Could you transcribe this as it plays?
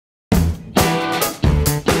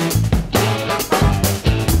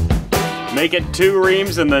Make it 2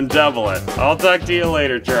 reams and then double it. I'll talk to you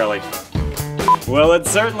later, Charlie. Well, it's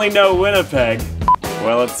certainly no Winnipeg.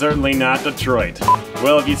 Well, it's certainly not Detroit.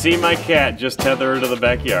 Well, if you see my cat, just tether her to the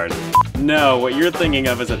backyard. No, what you're thinking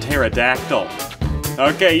of is a pterodactyl.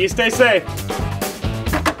 Okay, you stay safe.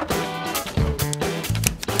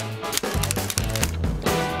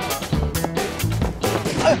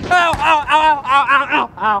 Ow, ow, ow, ow, ow,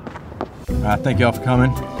 ow, ow. Thank you all for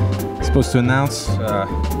coming. Supposed to announce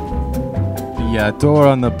the door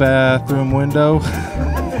on the bathroom window.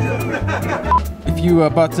 If you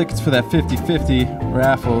bought tickets for that 50-50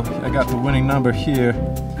 raffle, I got the winning number here.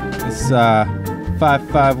 It's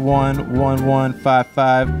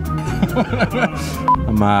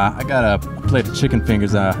 5511155. I got a plate of chicken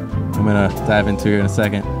fingers I'm gonna dive into here in a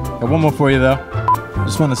second. Got one more for you though. I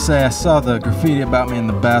just want to say I saw the graffiti about me in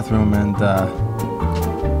the bathroom and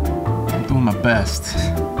I'm doing my best.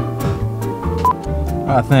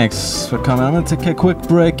 Thanks for coming. I'm gonna take a quick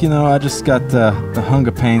break. You know, I just got the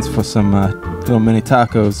hunger pains for some little mini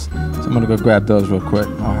tacos, so I'm gonna go grab those real quick.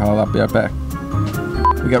 I'll be right back.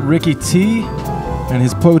 We got Ricky T and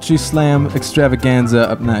his Poetry Slam extravaganza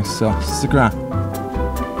up next, so stick around.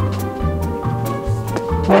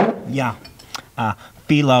 Yeah,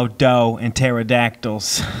 philo, dough, and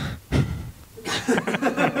pterodactyls.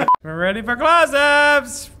 We're ready for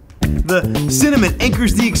close-ups! The cinnamon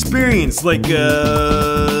anchors the experience like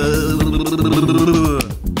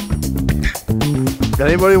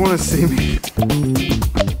Anybody want to see me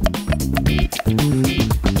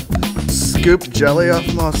scoop jelly off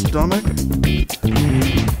my stomach?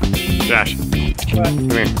 Josh, What? come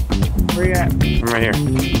here. Where you at? I'm right here.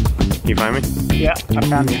 Can you find me? Yeah, I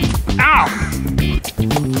found you. Ow!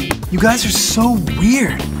 you guys are so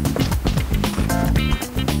weird.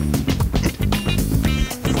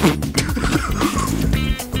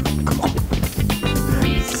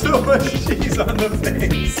 So much cheese on the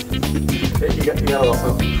face. Hey, you got a little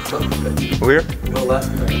something. Where? A little left.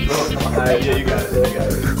 Yeah, you got it.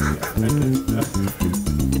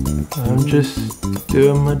 I'm just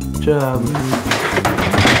doing my job.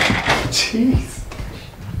 Cheese.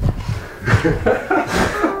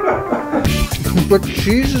 But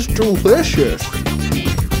cheese is delicious.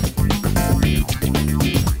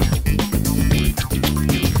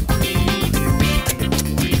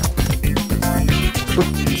 But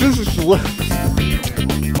this is delicious.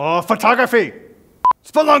 Photography,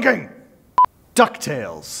 spelunking,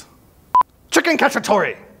 DuckTales, chicken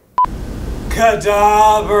cacciatore.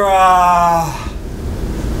 Cadabra!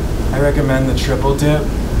 I recommend the triple dip.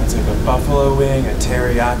 It's like a buffalo wing, a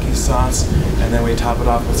teriyaki sauce, and then we top it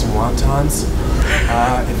off with some wontons.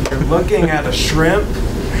 If you're looking at a shrimp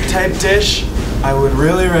type dish, I would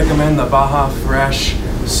really recommend the Baja Fresh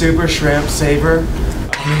Super Shrimp Savor.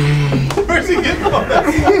 Where's he getting all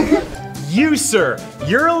that? You, sir.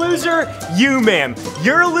 You're a loser. You, ma'am.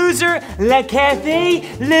 You're a loser. La Cathy,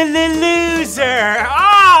 loser.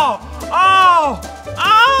 Oh! Oh!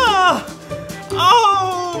 Oh!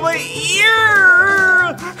 Oh! My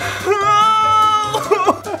ear! Oh!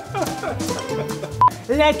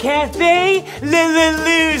 La Cathy,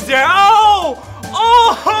 loser. Oh!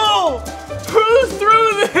 Oh! Who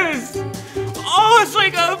threw this? Oh, it's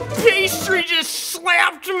like a pastry just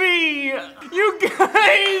slapped me! You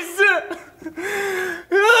guys!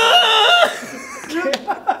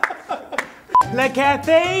 La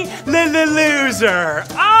Cathy, loser!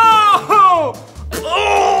 Oh!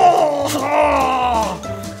 Oh!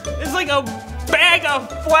 It's like a bag of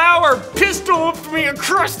flour pistol whipped me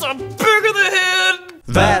across the back of the head!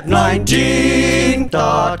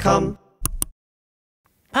 Vat19.com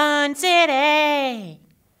Pond City!